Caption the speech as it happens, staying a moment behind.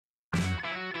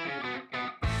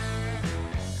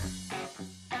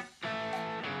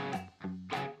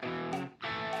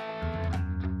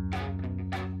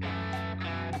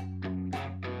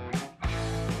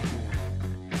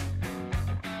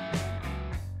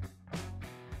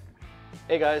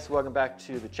Hey guys, welcome back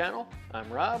to the channel.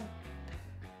 I'm Rob,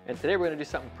 and today we're going to do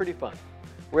something pretty fun.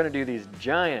 We're going to do these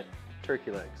giant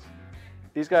turkey legs.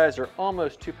 These guys are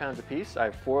almost 2 pounds a piece. I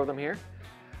have 4 of them here.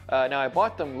 Now I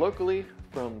bought them locally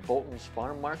from Bolton's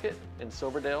Farm Market in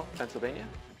Silverdale, Pennsylvania.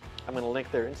 I'm going to link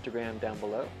their Instagram down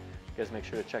below. You guys make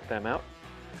sure to check them out.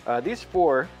 These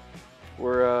 4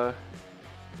 were,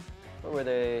 what were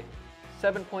they?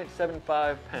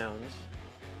 7.75 pounds,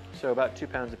 so about 2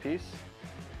 pounds a piece,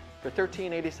 for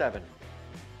 $13.87.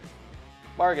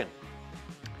 Bargain.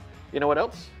 You know what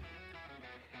else?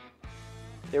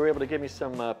 They were able to give me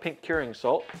some pink curing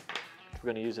salt, which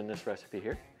we're going to use in this recipe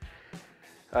here.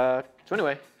 So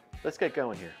anyway, let's get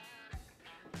going here.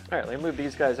 All right, let me move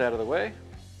these guys out of the way.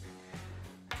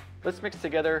 Let's mix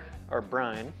together our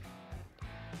brine.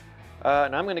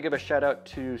 And I'm going to give a shout out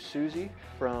to Susie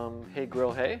from Hey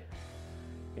Grill Hey.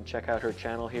 You can check out her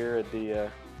channel here at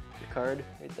the card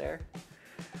right there.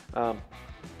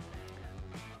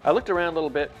 I looked around a little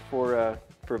bit for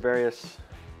various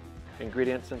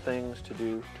ingredients and things to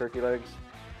do turkey legs,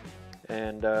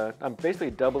 and I'm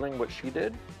basically doubling what she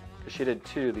did, because she did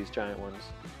 2 of these giant ones.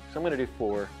 So I'm going to do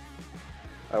 4.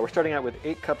 We're starting out with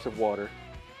 8 cups of water,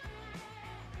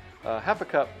 half a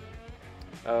cup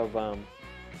of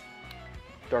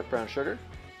dark brown sugar.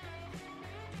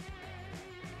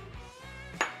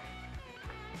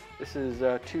 This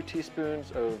is 2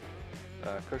 teaspoons of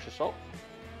kosher salt.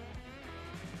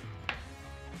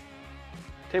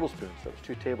 Tablespoons, that was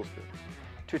 2 tablespoons.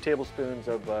 2 tablespoons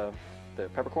of the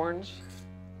peppercorns.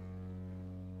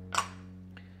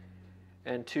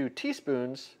 And 2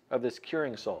 teaspoons of this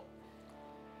curing salt.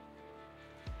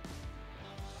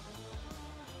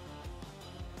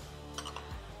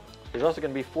 There's also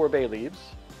going to be 4 bay leaves,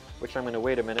 which I'm going to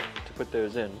wait a minute to put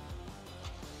those in.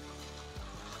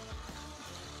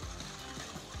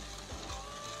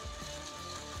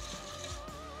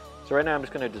 So right now I'm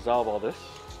just going to dissolve all this.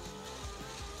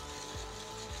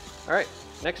 All right,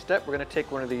 next step, we're going to take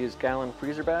one of these gallon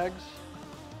freezer bags.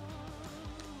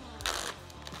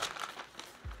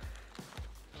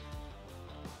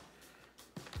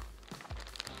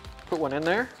 Put one in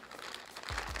there.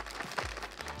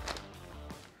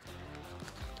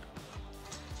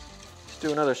 Let's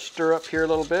do another stir up here a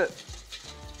little bit.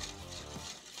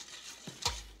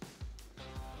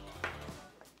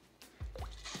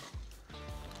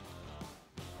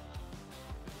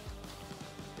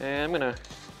 And I'm going to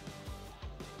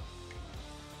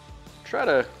try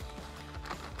to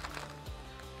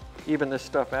even this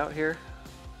stuff out here.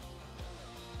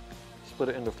 Split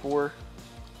it into 4.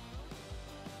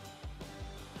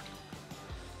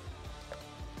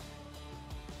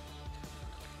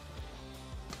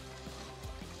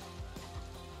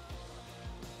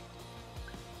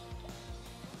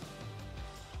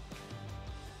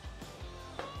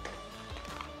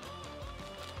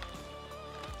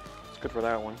 Good for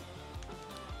that one.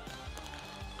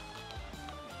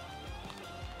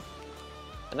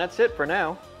 And that's it for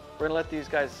now. We're gonna let these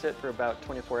guys sit for about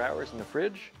 24 hours in the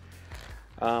fridge.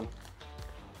 So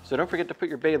don't forget to put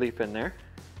your bay leaf in there.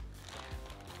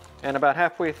 And about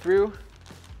halfway through,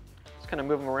 just kind of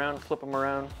move them around, flip them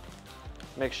around,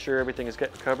 make sure everything is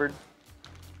getting covered.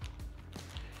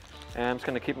 And I'm just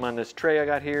gonna keep them on this tray I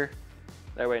got here.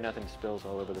 That way nothing spills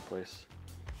all over the place.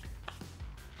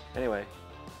 Anyway,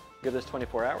 give this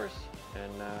 24 hours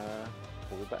and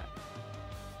we'll be back.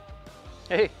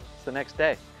 Hey, it's the next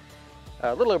day.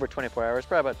 A little over 24 hours,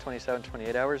 probably about 27,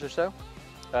 28 hours or so.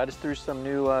 I just threw some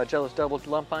new Jealous Double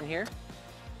lump on here.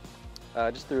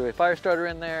 Just threw a fire starter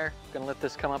in there. Gonna let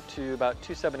this come up to about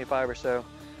 275 or so.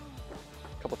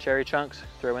 A couple cherry chunks,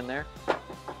 throw in there. But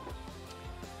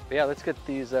yeah, let's get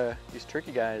these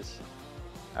turkey guys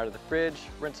out of the fridge,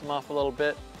 rinse them off a little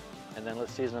bit, and then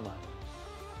let's season them up.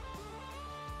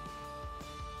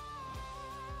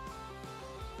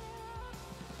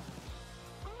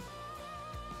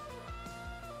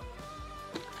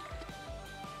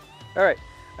 All right,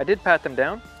 I did pat them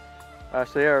down, so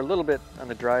they are a little bit on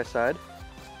the dry side.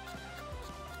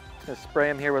 I'm gonna spray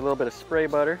them here with a little bit of spray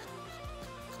butter.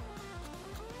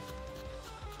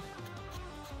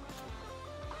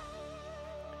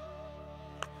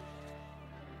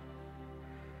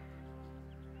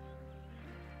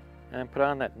 And put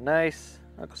on that nice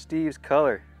Uncle Steve's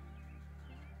color.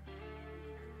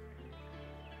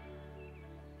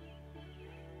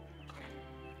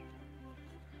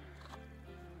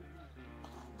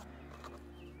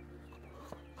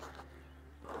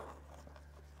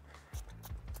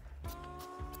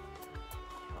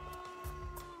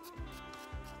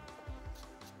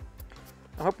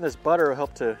 I'm hoping this butter will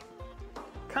help to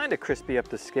kind kind of crispy up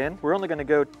the skin. We're only going to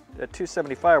go at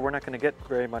 275. We're not going to get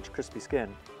very much crispy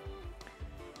skin.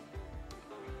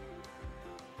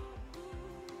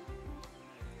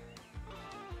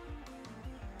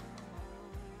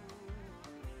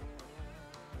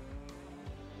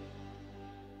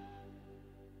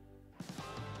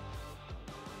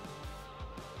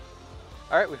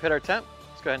 All right, we've hit our temp.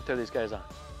 Let's go ahead and throw these guys on.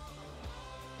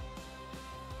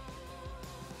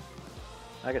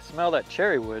 I can smell that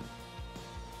cherry wood.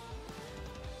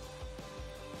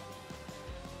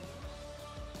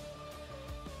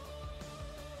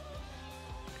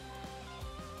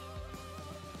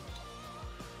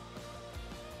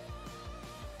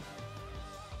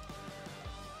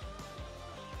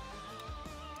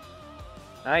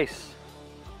 Nice.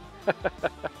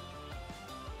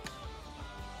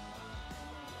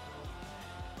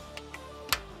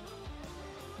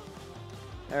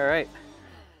 All right.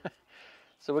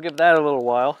 So we'll give that a little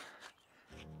while.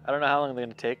 I don't know how long they're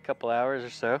going to take, a couple hours or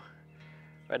so.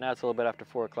 Right now it's a little bit after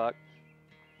 4 o'clock.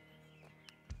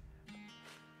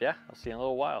 Yeah, I'll see you in a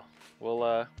little while.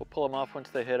 We'll pull them off once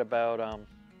they hit about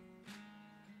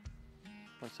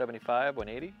 175,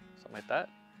 180, something like that.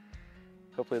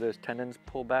 Hopefully those tendons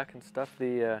pull back and stuff.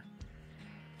 The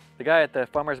guy at the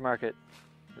farmer's market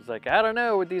was like, I don't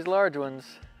know with these large ones,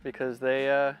 because they,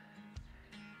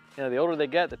 you know, the older they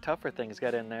get, the tougher things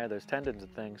get in there, those tendons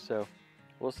and things. So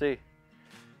we'll see.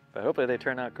 But hopefully they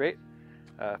turn out great.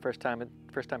 First time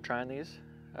trying these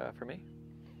for me.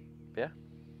 Yeah,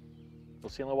 we'll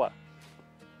see in a little while.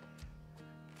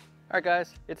 All right,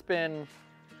 guys, it's been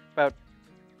about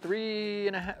 3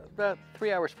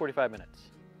 hours 45 minutes.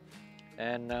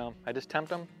 And I just temped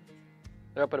them.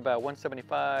 They're up at about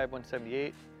 175,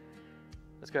 178.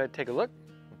 Let's go ahead and take a look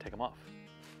and take them off.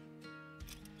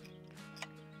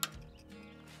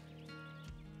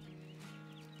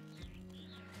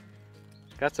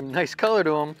 Got some nice color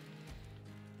to them.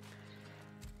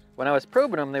 When I was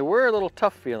probing them, they were a little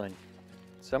tough feeling.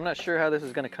 So I'm not sure how this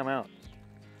is going to come out.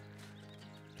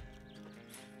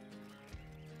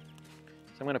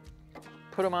 So I'm going to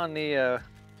put them on the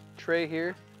tray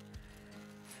here.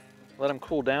 Let them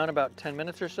cool down about 10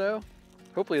 minutes or so.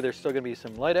 Hopefully there's still going to be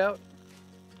some light out.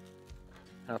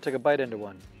 And I'll take a bite into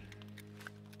one.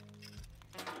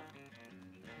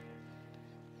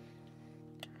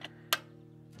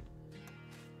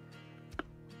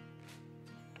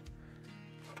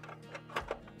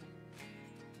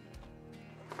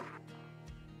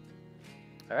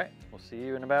 All right, we'll see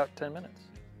you in about 10 minutes.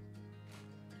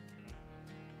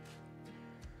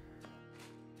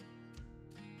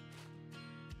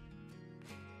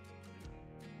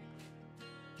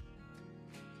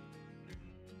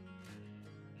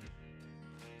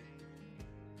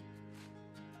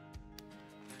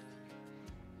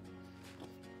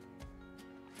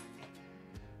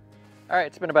 All right,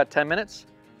 it's been about 10 minutes.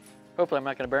 Hopefully I'm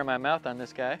not gonna burn my mouth on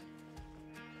this guy. I'm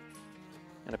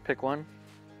gonna pick one.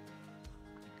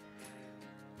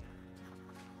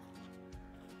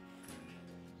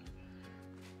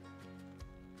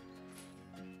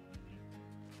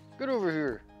 Get over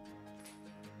here.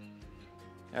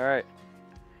 All right,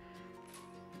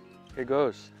 here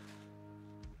goes.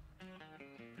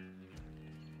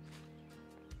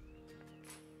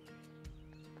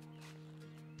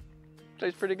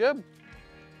 Tastes pretty good.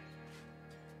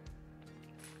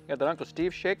 Got that Uncle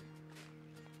Steve shake.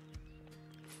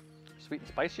 Sweet and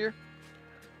spicier.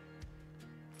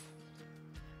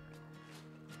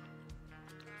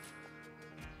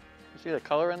 You see the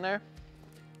color in there?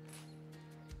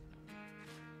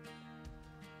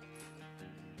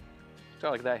 It's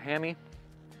got like that hammy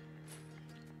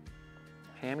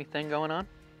thing going on.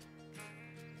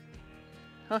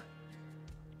 Huh.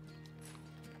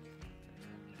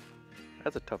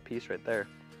 That's a tough piece right there.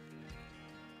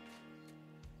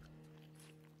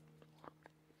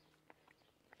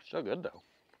 So good though.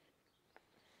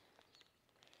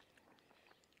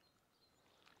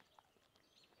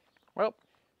 Well,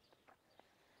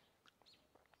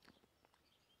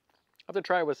 I'll have to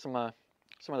try it with some of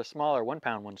the smaller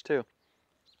 1-pound ones too.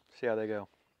 See how they go.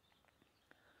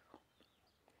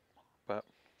 But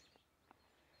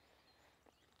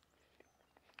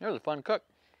it was a fun cook.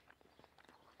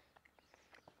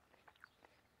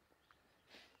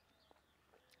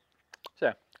 So,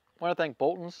 I want to thank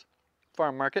Bolton's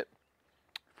Farm Market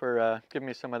for giving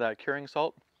me some of that curing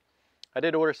salt. I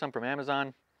did order some from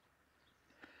Amazon,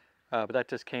 but that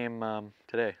just came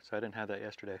today, so I didn't have that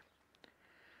yesterday.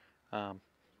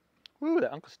 Woo,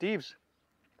 that Uncle Steve's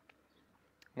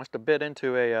must have bit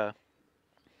into a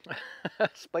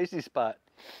spicy spot.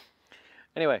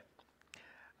 Anyway,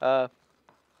 yeah,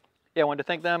 I wanted to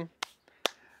thank them.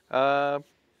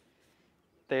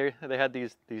 they had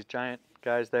these giant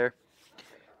guys there.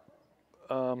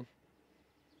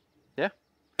 Yeah.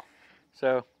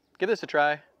 So give this a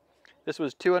try. This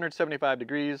was 275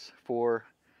 degrees for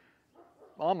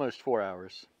almost 4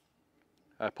 hours.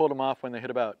 I pulled them off when they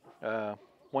hit about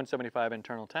 175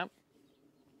 internal temp.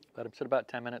 Let them sit about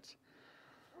 10 minutes.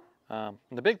 And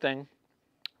the big thing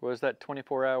was that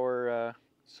 24-hour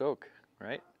soak,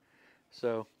 right?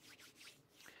 So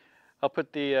I'll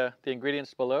put the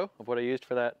ingredients below of what I used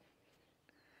for that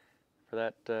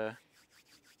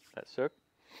soak.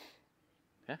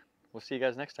 Yeah, we'll see you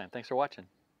guys next time. Thanks for watching.